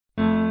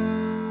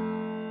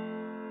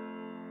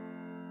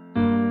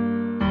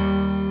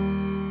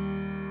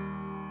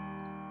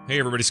Hey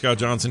everybody, Scott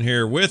Johnson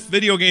here with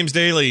Video Games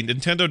Daily.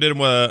 Nintendo did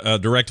a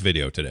direct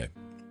video today.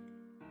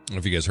 I don't know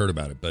if you guys heard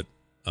about it, but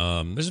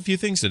there's a few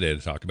things today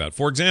to talk about.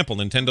 For example,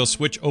 Nintendo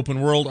Switch open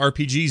world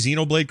RPG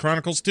Xenoblade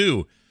Chronicles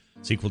 2,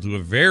 sequel to a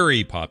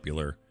very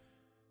popular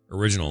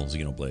original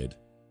Xenoblade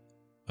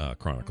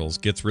Chronicles,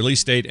 gets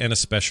release date and a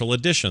special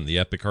edition. The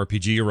Epic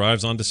RPG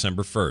arrives on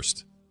December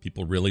 1st.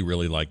 People really,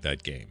 really like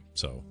that game,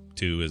 so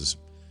 2 is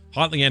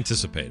hotly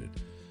anticipated.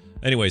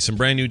 Anyway, some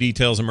brand new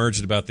details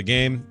emerged about the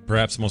game.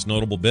 Perhaps the most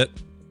notable bit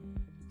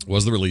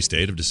was the release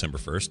date of December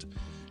 1st.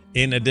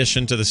 In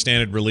addition to the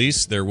standard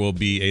release, there will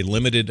be a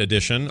limited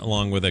edition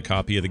along with a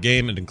copy of the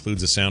game. It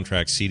includes a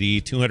soundtrack CD,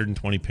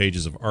 220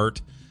 pages of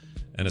art,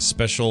 and a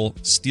special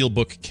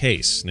steelbook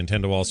case.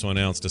 Nintendo also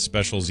announced a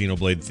special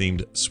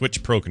Xenoblade-themed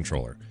Switch Pro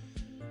controller,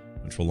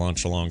 which will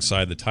launch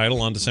alongside the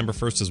title on December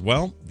 1st as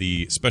well.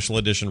 The special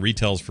edition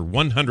retails for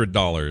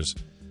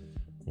 $100,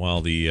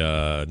 while the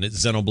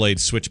Xenoblade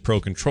Switch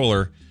Pro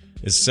controller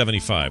is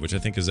 $75, which I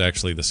think is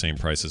actually the same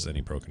price as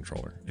any Pro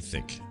controller. I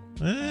think.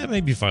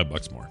 Maybe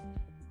 $5 more.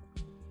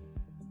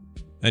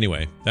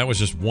 Anyway, that was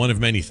just one of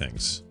many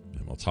things.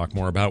 And we'll talk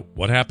more about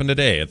what happened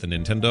today at the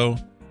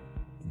Nintendo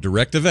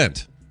Direct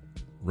event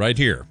right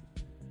here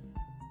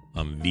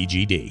on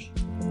VGD.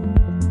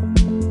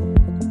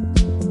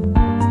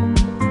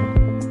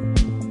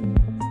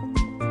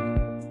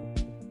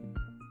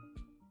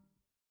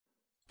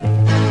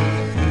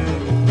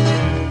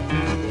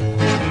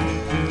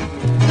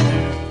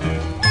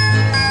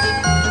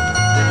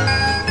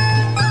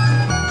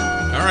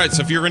 Alright,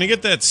 so if you're going to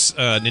get that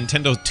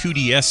Nintendo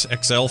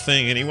 2DS XL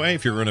thing anyway,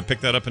 if you're going to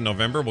pick that up in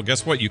November, well,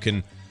 guess what? You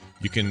can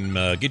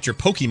get your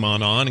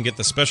Pokemon on and get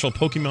the special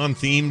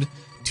Pokemon-themed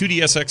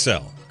 2DS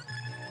XL.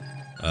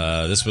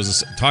 This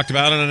was talked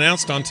about and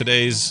announced on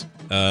today's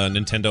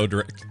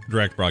Nintendo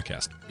Direct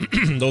broadcast.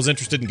 Those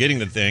interested in getting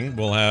the thing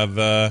will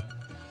have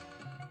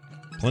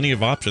plenty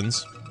of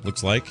options,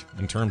 looks like,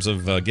 in terms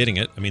of getting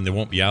it. I mean, they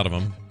won't be out of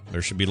them.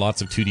 There should be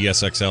lots of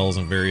 2DS XLs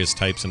in various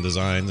types and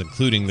designs,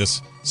 including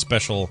this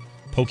special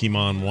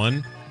Pokemon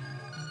one.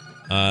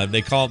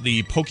 They call it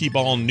the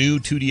Pokeball New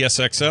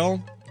 2DS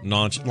XL.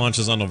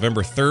 Launches on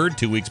November 3rd,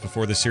 2 weeks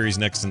before the series'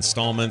 next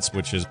installments,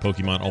 which is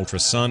Pokemon Ultra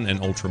Sun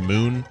and Ultra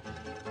Moon.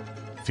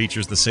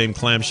 Features the same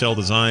clamshell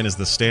design as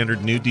the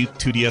standard new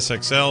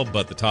 2DS XL,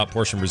 but the top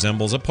portion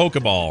resembles a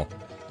Pokeball,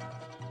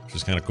 which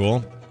is kind of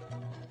cool.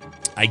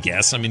 I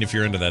guess. I mean, if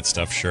you're into that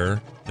stuff,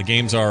 sure. The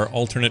games are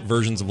alternate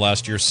versions of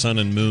last year's Sun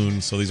and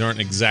Moon, so these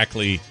aren't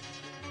exactly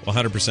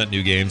 100%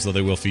 new games, though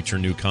they will feature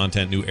new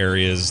content, new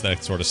areas,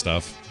 that sort of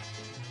stuff.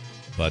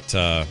 But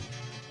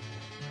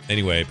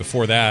anyway,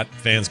 before that,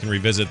 fans can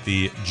revisit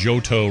the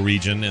Johto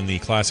region and the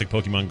classic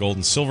Pokemon Gold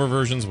and Silver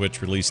versions, which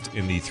released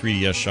in the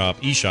 3DS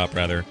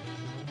eShop,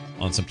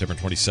 on September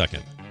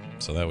 22nd.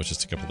 So that was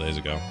just a couple days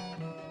ago.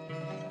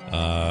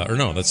 Or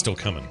no, that's still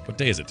coming. What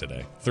day is it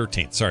today?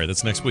 13th. Sorry,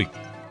 that's next week.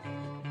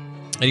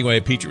 Anyway,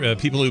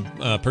 people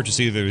who purchase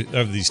either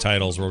of these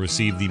titles will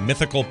receive the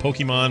mythical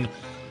Pokemon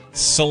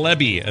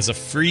Celebi as a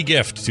free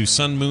gift to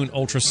Sun, Moon,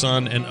 Ultra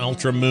Sun, and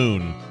Ultra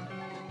Moon.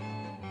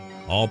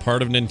 All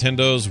part of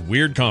Nintendo's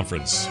Weird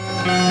Conference.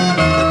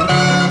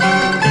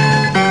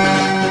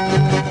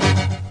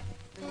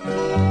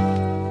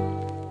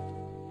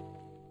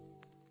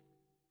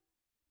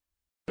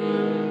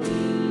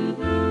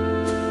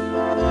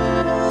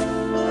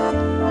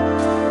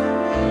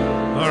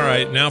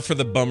 Alright, now for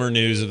the bummer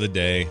news of the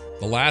day.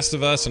 The Last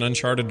of Us and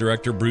Uncharted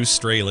director Bruce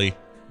Straley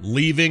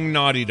leaving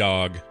Naughty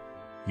Dog.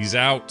 He's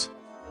out.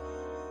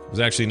 It was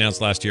actually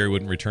announced last year he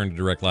wouldn't return to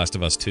direct Last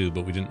of Us 2,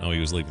 but we didn't know he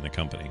was leaving the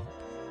company.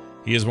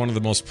 He is one of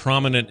the most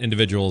prominent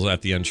individuals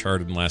at the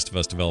Uncharted and Last of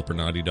Us developer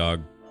Naughty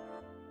Dog.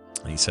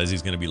 He says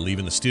he's going to be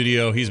leaving the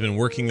studio. He's been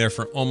working there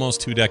for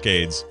almost 2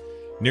 decades,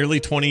 nearly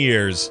 20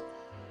 years,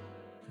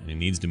 and he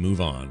needs to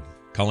move on.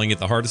 Calling it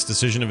the hardest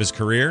decision of his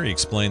career, he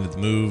explained that the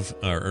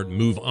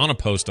move on a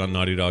post on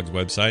Naughty Dog's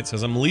website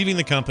says, "I'm leaving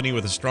the company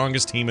with the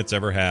strongest team it's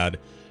ever had,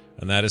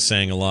 and that is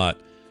saying a lot.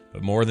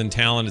 But more than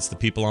talent, it's the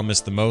people I'll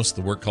miss the most.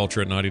 The work culture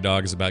at Naughty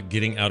Dog is about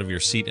getting out of your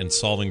seat and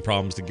solving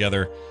problems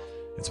together.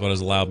 It's what has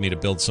allowed me to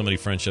build so many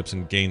friendships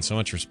and gain so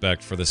much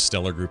respect for this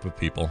stellar group of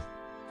people."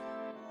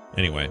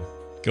 Anyway,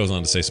 goes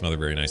on to say some other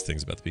very nice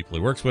things about the people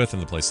he works with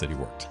and the place that he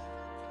worked.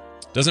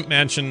 Doesn't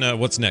mention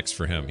what's next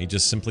for him. He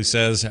just simply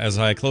says, "As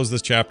I close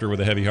this chapter with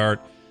a heavy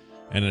heart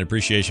and an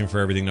appreciation for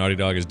everything Naughty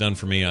Dog has done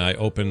for me, I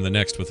open the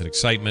next with an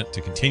excitement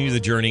to continue the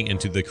journey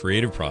into the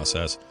creative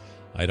process.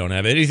 I don't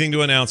have anything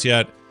to announce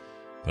yet,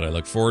 but I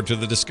look forward to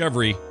the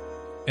discovery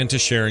and to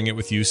sharing it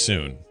with you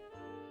soon."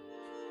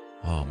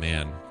 Oh,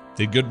 man.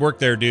 Did good work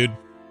there, dude.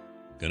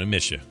 Gonna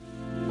miss you.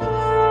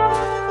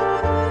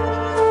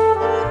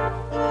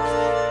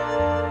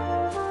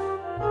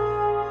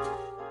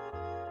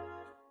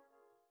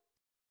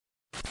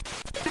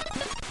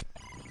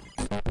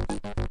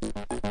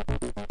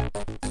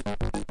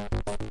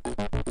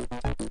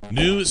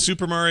 New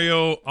Super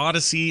Mario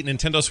Odyssey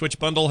Nintendo Switch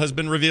bundle has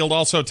been revealed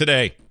also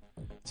today.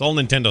 It's all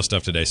Nintendo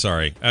stuff today,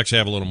 sorry. Actually,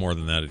 I have a little more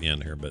than that at the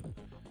end here, but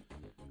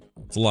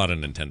It's a lot of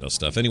Nintendo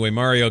stuff. Anyway,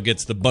 Mario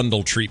gets the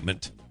bundle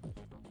treatment.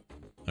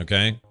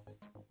 Okay?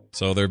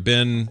 So there have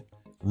been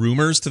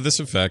rumors to this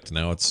effect.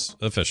 Now it's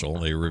official.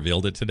 They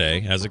revealed it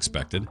today, as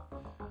expected.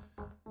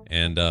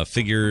 And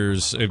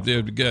figures, it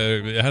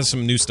has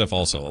some new stuff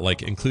also,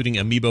 like including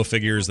amiibo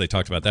figures. They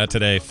talked about that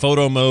today.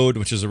 Photo mode,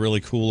 which is a really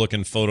cool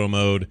looking photo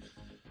mode.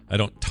 I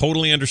don't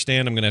totally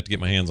understand. I'm going to have to get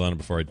my hands on it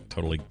before I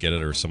totally get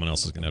it, or someone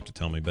else is going to have to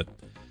tell me. But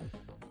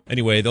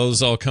anyway,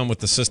 those all come with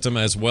the system,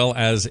 as well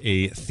as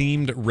a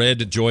themed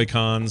red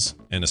Joy-Cons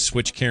and a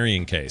Switch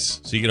carrying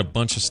case. So you get a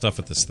bunch of stuff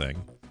with this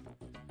thing.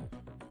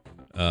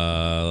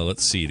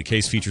 Let's see. The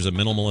case features a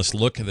minimalist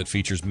look that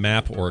features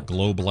map or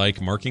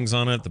globe-like markings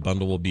on it. The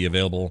bundle will be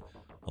available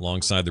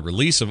alongside the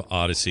release of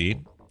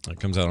Odyssey. It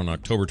comes out on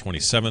October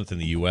 27th in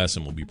the U.S.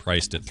 and will be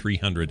priced at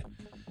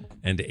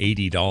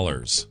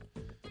 $380.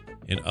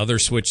 In other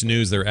Switch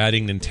news, they're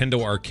adding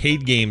Nintendo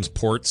arcade games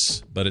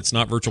ports, but it's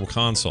not Virtual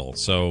Console.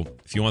 So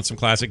if you want some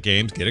classic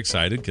games, get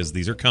excited because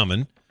these are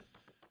coming.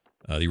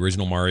 The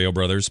original Mario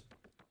Brothers,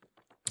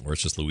 where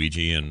it's just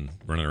Luigi and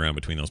running around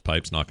between those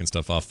pipes, knocking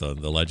stuff off the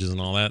ledges and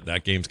all that.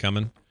 That game's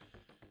coming.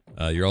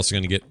 You're also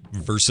going to get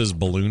Versus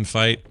Balloon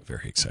Fight.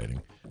 Very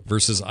exciting.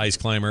 Versus Ice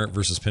Climber,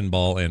 Versus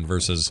Pinball, and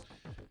Versus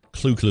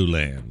Clu Clu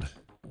Land.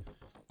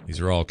 These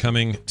are all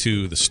coming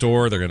to the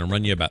store. They're going to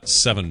run you about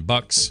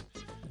 $7.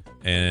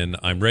 And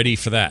I'm ready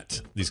for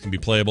that. These can be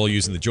playable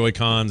using the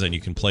Joy-Cons, and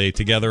you can play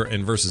together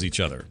and versus each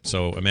other.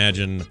 So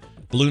imagine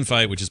Balloon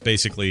Fight, which is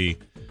basically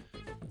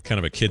kind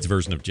of a kid's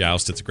version of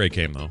Joust. It's a great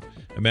game, though.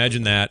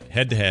 Imagine that,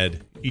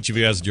 head-to-head. Each of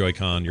you has a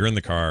Joy-Con. You're in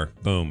the car.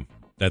 Boom.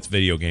 That's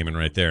video gaming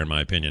right there, in my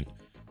opinion.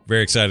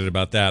 Very excited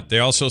about that. They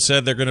also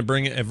said they're going to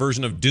bring a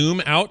version of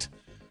Doom out.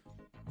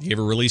 They gave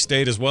a release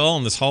date as well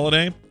on this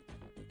holiday.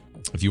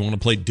 If you want to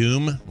play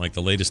Doom, like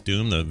the latest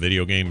Doom, the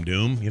video game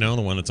Doom, you know,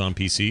 the one that's on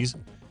PCs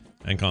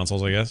and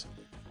consoles, I guess.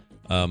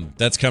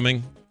 That's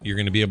coming. You're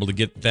going to be able to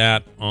get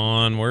that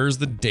on... Where's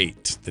the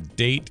date? The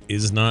date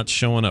is not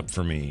showing up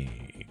for me.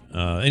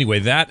 Anyway,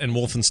 that and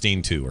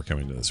Wolfenstein 2 are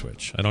coming to the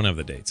Switch. I don't have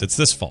the dates. It's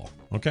this fall,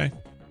 okay?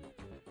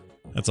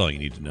 That's all you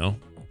need to know.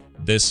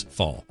 This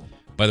fall.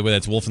 By the way,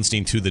 that's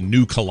Wolfenstein 2, the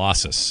new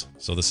Colossus.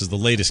 So this is the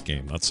latest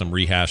game, not some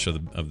rehash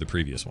of the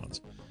previous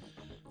ones.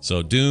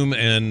 So Doom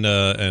and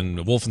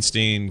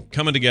Wolfenstein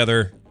coming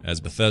together as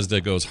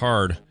Bethesda goes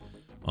hard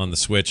on the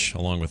Switch,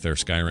 along with their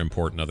Skyrim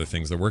port and other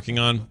things they're working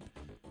on.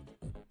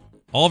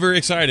 All very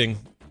exciting.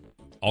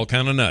 All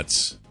kind of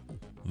nuts.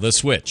 The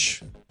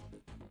Switch.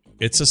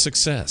 It's a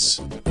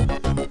success.